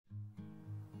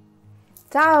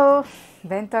Ciao,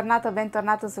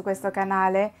 bentornato su questo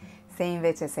canale. Se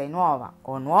invece sei nuova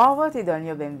o nuovo ti do il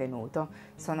mio benvenuto.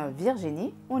 Sono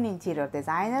Virginie, un interior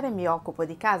designer e mi occupo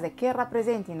di case che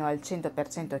rappresentino al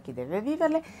 100% chi deve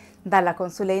viverle, dalla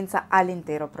consulenza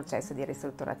all'intero processo di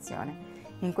ristrutturazione.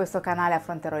 In questo canale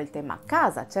affronterò il tema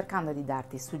casa cercando di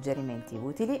darti suggerimenti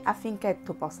utili affinché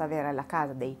tu possa avere la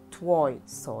casa dei tuoi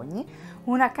sogni,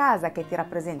 una casa che ti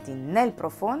rappresenti nel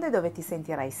profondo e dove ti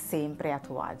sentirai sempre a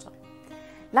tuo agio.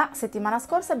 La settimana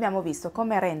scorsa abbiamo visto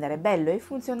come rendere bello e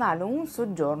funzionale un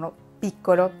soggiorno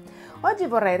piccolo. Oggi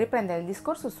vorrei riprendere il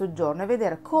discorso soggiorno e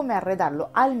vedere come arredarlo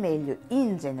al meglio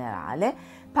in generale,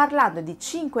 parlando di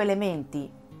 5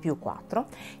 elementi più 4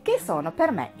 che sono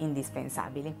per me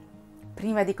indispensabili.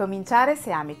 Prima di cominciare,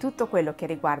 se ami tutto quello che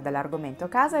riguarda l'argomento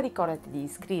casa, ricordati di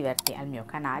iscriverti al mio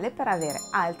canale per avere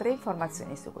altre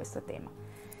informazioni su questo tema.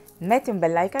 Metti un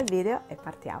bel like al video e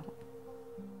partiamo!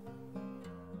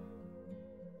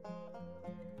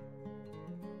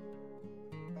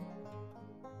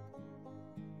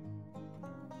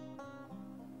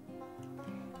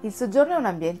 Il soggiorno è un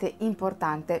ambiente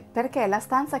importante perché è la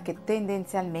stanza che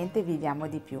tendenzialmente viviamo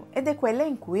di più ed è quella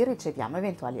in cui riceviamo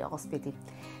eventuali ospiti.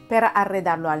 Per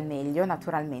arredarlo al meglio,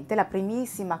 naturalmente, la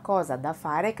primissima cosa da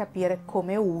fare è capire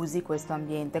come usi questo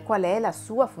ambiente, qual è la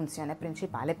sua funzione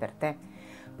principale per te.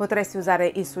 Potresti usare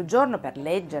il soggiorno per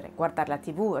leggere, guardare la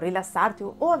TV, rilassarti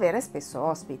o avere spesso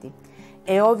ospiti.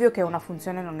 È ovvio che una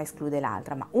funzione non esclude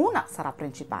l'altra, ma una sarà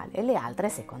principale e le altre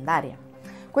secondarie.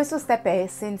 Questo step è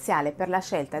essenziale per la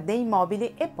scelta dei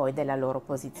mobili e poi della loro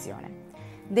posizione.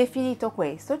 Definito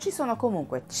questo, ci sono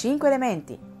comunque 5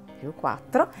 elementi, più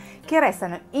 4, che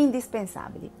restano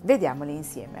indispensabili. Vediamoli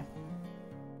insieme.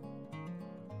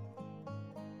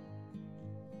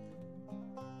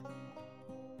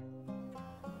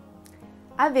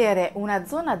 Avere una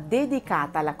zona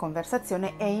dedicata alla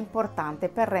conversazione è importante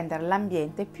per rendere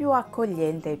l'ambiente più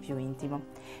accogliente e più intimo.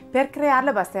 Per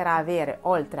crearlo basterà avere,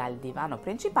 oltre al divano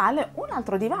principale, un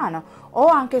altro divano o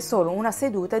anche solo una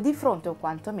seduta di fronte o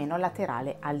quantomeno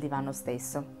laterale al divano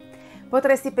stesso.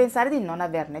 Potresti pensare di non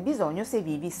averne bisogno se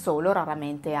vivi solo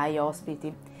raramente ai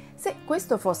ospiti. Se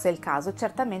questo fosse il caso,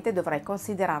 certamente dovrai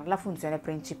considerare la funzione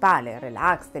principale,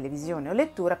 relax, televisione o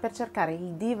lettura, per cercare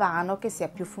il divano che sia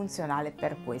più funzionale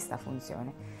per questa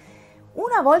funzione.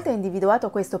 Una volta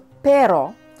individuato questo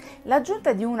però,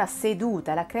 l'aggiunta di una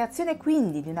seduta, la creazione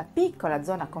quindi di una piccola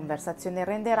zona conversazione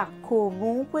renderà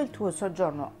comunque il tuo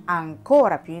soggiorno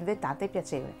ancora più invitante e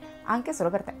piacevole, anche solo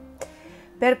per te.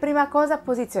 Per prima cosa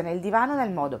posiziona il divano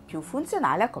nel modo più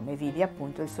funzionale a come vivi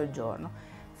appunto il soggiorno.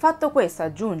 Fatto questo,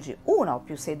 aggiungi una o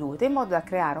più sedute in modo da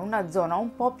creare una zona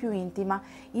un po' più intima,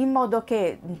 in modo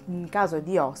che in caso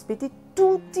di ospiti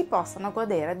tutti possano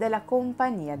godere della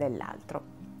compagnia dell'altro.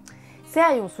 Se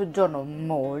hai un soggiorno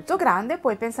molto grande,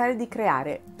 puoi pensare di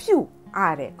creare più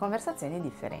aree conversazioni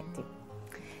differenti.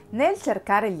 Nel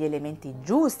cercare gli elementi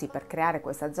giusti per creare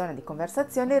questa zona di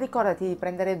conversazione, ricordati di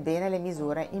prendere bene le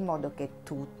misure in modo che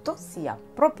tutto sia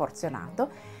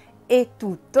proporzionato e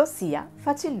tutto sia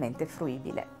facilmente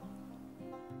fruibile.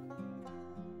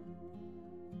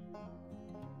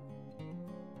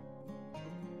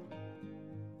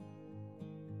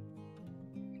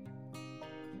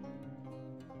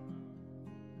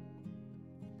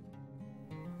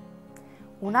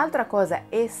 Un'altra cosa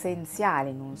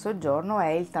essenziale in un soggiorno è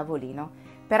il tavolino,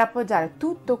 per appoggiare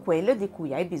tutto quello di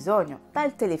cui hai bisogno,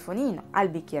 dal telefonino al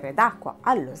bicchiere d'acqua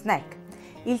allo snack.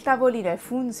 Il tavolino è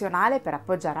funzionale per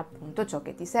appoggiare appunto ciò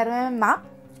che ti serve, ma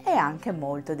è anche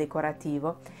molto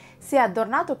decorativo. Se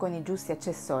adornato con i giusti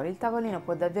accessori, il tavolino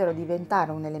può davvero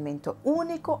diventare un elemento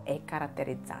unico e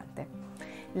caratterizzante.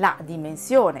 La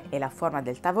dimensione e la forma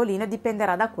del tavolino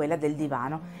dipenderà da quella del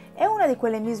divano. È una di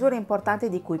quelle misure importanti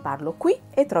di cui parlo qui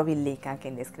e trovi il link anche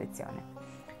in descrizione.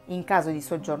 In caso di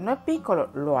soggiorno piccolo,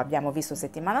 lo abbiamo visto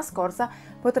settimana scorsa,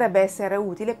 potrebbe essere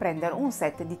utile prendere un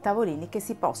set di tavolini che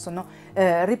si possono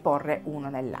riporre uno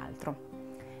nell'altro.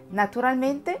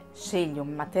 Naturalmente scegli un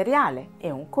materiale e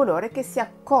un colore che si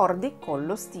accordi con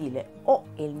lo stile o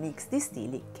il mix di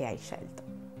stili che hai scelto.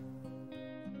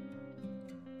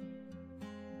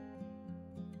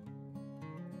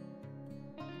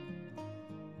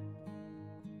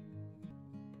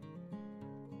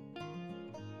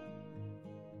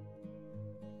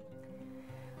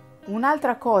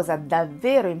 Un'altra cosa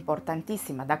davvero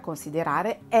importantissima da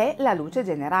considerare è la luce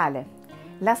generale.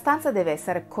 La stanza deve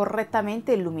essere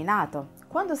correttamente illuminata.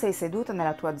 Quando sei seduto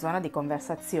nella tua zona di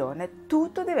conversazione,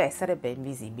 tutto deve essere ben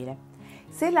visibile.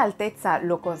 Se l'altezza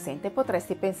lo consente,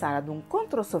 potresti pensare ad un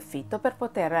controsoffitto per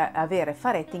poter avere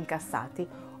faretti incassati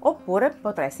oppure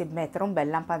potresti mettere un bel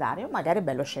lampadario, magari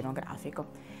bello scenografico.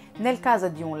 Nel caso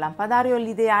di un lampadario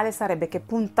l'ideale sarebbe che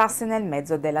puntasse nel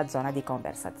mezzo della zona di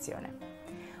conversazione.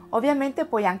 Ovviamente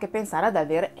puoi anche pensare ad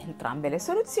avere entrambe le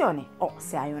soluzioni, o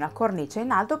se hai una cornice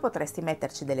in alto potresti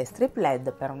metterci delle strip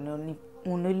LED per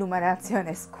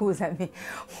un'illuminazione, scusami,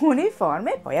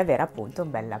 uniforme, e poi avere appunto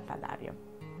un bel lampadario.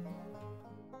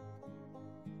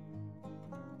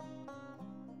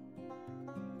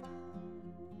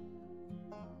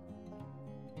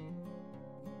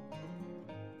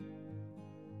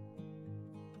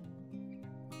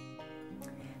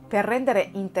 Per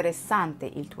rendere interessante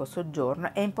il tuo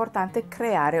soggiorno è importante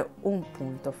creare un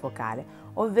punto focale,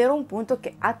 ovvero un punto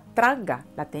che attragga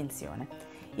l'attenzione.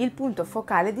 Il punto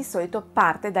focale di solito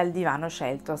parte dal divano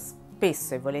scelto,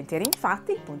 spesso e volentieri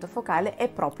infatti il punto focale è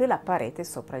proprio la parete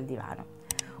sopra il divano.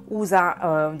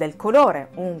 Usa del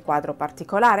colore, un quadro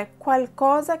particolare,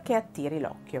 qualcosa che attiri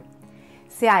l'occhio.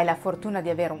 Se hai la fortuna di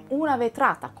avere una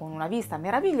vetrata con una vista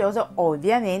meravigliosa,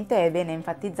 ovviamente è bene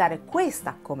enfatizzare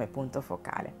questa come punto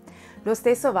focale. Lo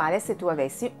stesso vale se tu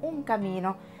avessi un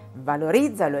camino,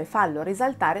 valorizzalo e fallo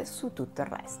risaltare su tutto il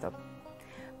resto.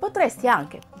 Potresti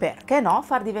anche, perché no,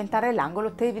 far diventare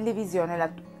l'angolo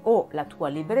televisione o la tua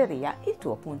libreria il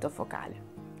tuo punto focale.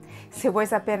 Se vuoi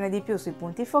saperne di più sui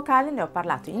punti focali, ne ho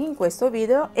parlato in questo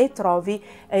video e trovi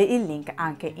il link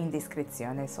anche in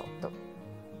descrizione sotto.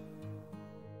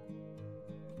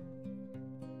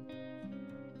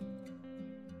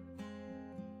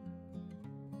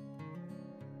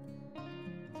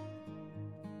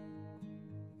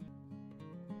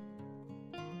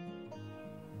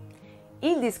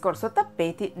 Il discorso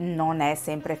tappeti non è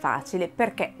sempre facile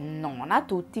perché non a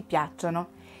tutti piacciono,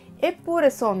 eppure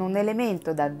sono un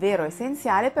elemento davvero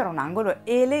essenziale per un angolo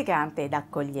elegante ed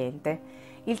accogliente.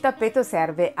 Il tappeto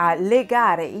serve a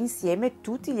legare insieme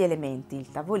tutti gli elementi,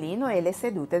 il tavolino e le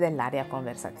sedute dell'area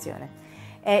conversazione.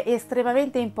 È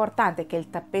estremamente importante che il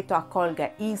tappeto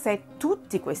accolga in sé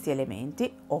tutti questi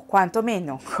elementi, o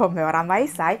quantomeno, come oramai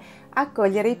sai,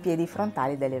 accogliere i piedi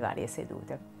frontali delle varie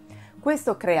sedute.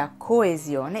 Questo crea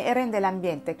coesione e rende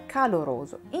l'ambiente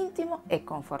caloroso, intimo e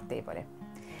confortevole.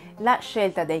 La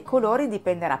scelta dei colori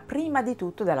dipenderà prima di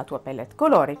tutto dalla tua palette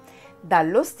colori,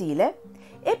 dallo stile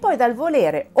e poi dal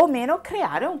volere o meno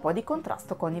creare un po' di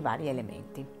contrasto con i vari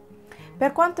elementi.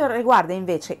 Per quanto riguarda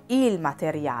invece il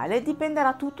materiale,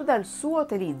 dipenderà tutto dal suo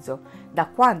utilizzo, da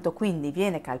quanto quindi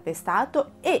viene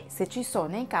calpestato e se ci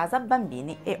sono in casa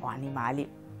bambini e o animali.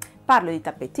 Parlo di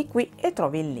tappeti qui e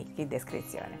trovi il link in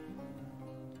descrizione.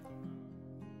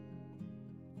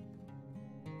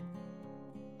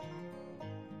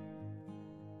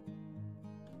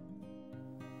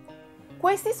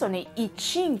 Questi sono i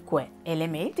 5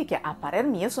 elementi che a parer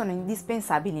mio sono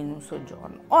indispensabili in un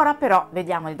soggiorno. Ora però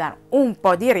vediamo di dare un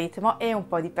po' di ritmo e un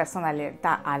po' di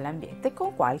personalità all'ambiente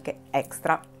con qualche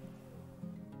extra.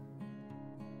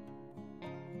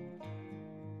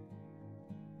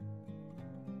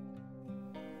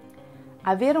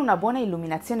 Avere una buona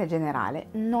illuminazione generale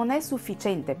non è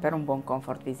sufficiente per un buon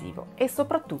comfort visivo e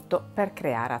soprattutto per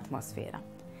creare atmosfera.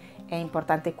 È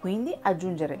importante quindi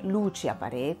aggiungere luci a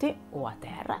pareti o a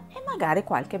terra e magari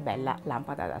qualche bella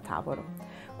lampada da tavolo.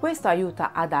 Questo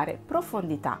aiuta a dare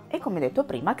profondità e, come detto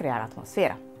prima, a creare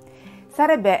atmosfera.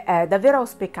 Sarebbe davvero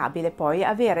auspicabile poi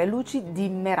avere luci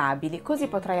dimmerabili, così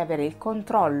potrai avere il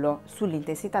controllo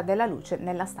sull'intensità della luce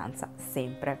nella stanza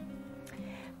sempre.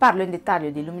 Parlo in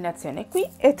dettaglio di illuminazione qui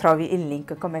e trovi il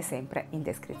link come sempre in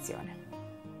descrizione.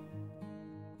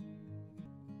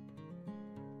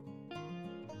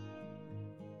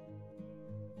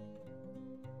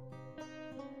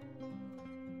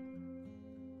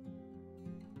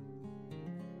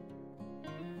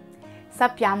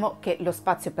 Sappiamo che lo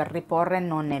spazio per riporre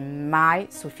non è mai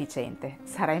sufficiente.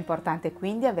 Sarà importante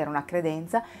quindi avere una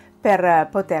credenza per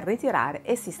poter ritirare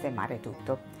e sistemare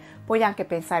tutto. Puoi anche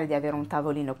pensare di avere un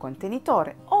tavolino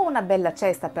contenitore o una bella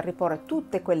cesta per riporre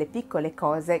tutte quelle piccole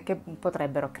cose che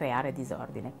potrebbero creare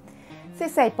disordine. Se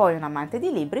sei poi un amante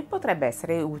di libri, potrebbe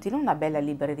essere utile una bella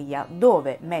libreria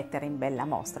dove mettere in bella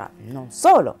mostra non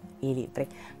solo i libri,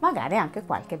 magari anche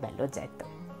qualche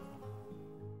bell'oggetto.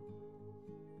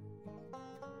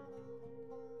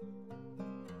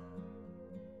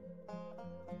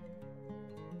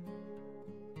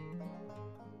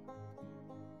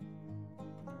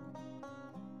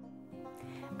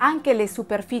 Anche le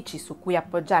superfici su cui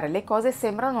appoggiare le cose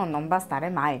sembrano non bastare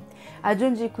mai.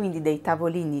 Aggiungi quindi dei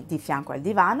tavolini di fianco al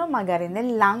divano, magari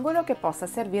nell'angolo che possa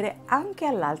servire anche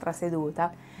all'altra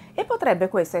seduta. E potrebbe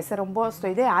questo essere un posto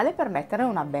ideale per mettere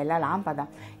una bella lampada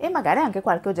e magari anche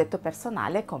qualche oggetto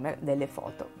personale come delle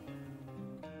foto.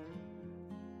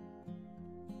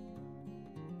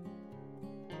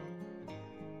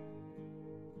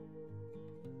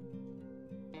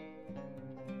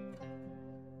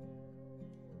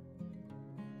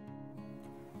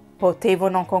 Potevo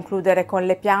non concludere con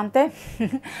le piante?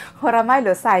 Oramai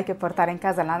lo sai che portare in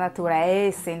casa la natura è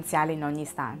essenziale in ogni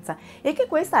stanza e che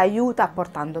questa aiuta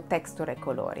apportando texture e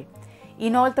colori.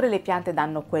 Inoltre le piante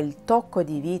danno quel tocco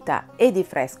di vita e di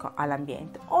fresco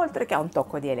all'ambiente, oltre che a un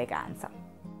tocco di eleganza.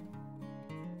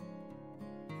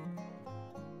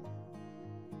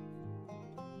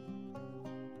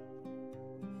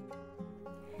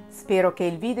 Spero che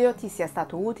il video ti sia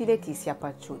stato utile e ti sia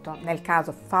piaciuto. Nel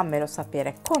caso fammelo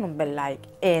sapere con un bel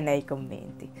like e nei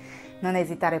commenti. Non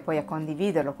esitare poi a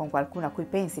condividerlo con qualcuno a cui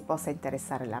pensi possa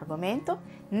interessare l'argomento,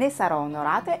 ne sarò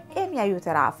onorata e mi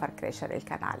aiuterà a far crescere il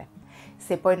canale.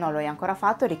 Se poi non lo hai ancora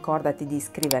fatto, ricordati di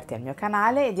iscriverti al mio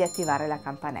canale e di attivare la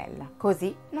campanella,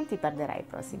 così non ti perderai i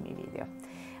prossimi video.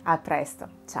 A presto,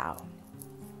 ciao!